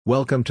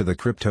Welcome to the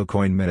Crypto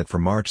Coin Minute for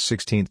March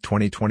 16,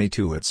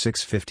 2022 at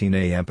 6:15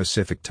 a.m.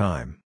 Pacific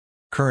Time.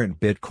 Current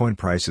Bitcoin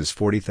price is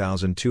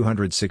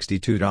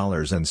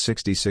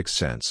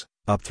 $40,262.66,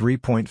 up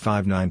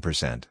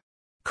 3.59%.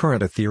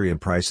 Current Ethereum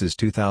price is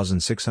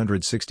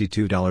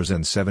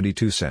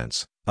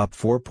 $2,662.72, up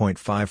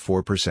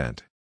 4.54%.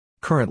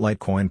 Current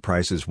Litecoin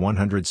price is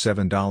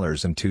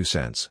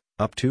 $107.02,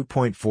 up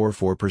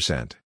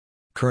 2.44%.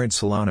 Current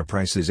Solana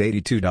price is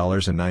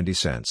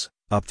 $82.90,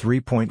 up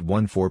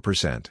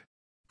 3.14%.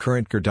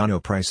 Current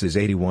Cardano price is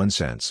 81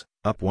 cents,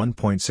 up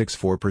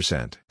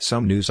 1.64%.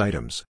 Some news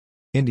items.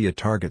 India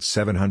targets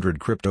 700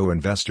 crypto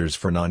investors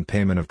for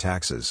non-payment of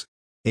taxes.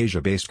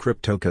 Asia-based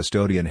crypto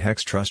custodian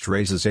Hex Trust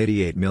raises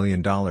 $88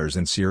 million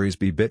in Series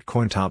B.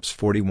 Bitcoin tops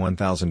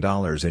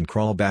 $41,000 in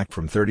crawlback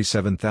from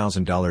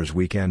 $37,000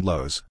 weekend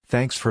lows.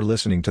 Thanks for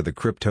listening to the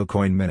Crypto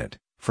Coin Minute.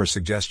 For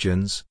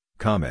suggestions,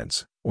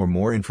 comments, or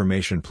more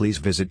information, please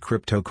visit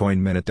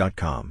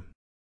cryptocoinminute.com.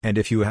 And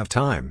if you have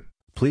time,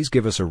 please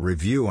give us a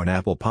review on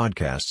Apple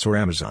Podcasts or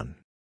Amazon.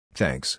 Thanks.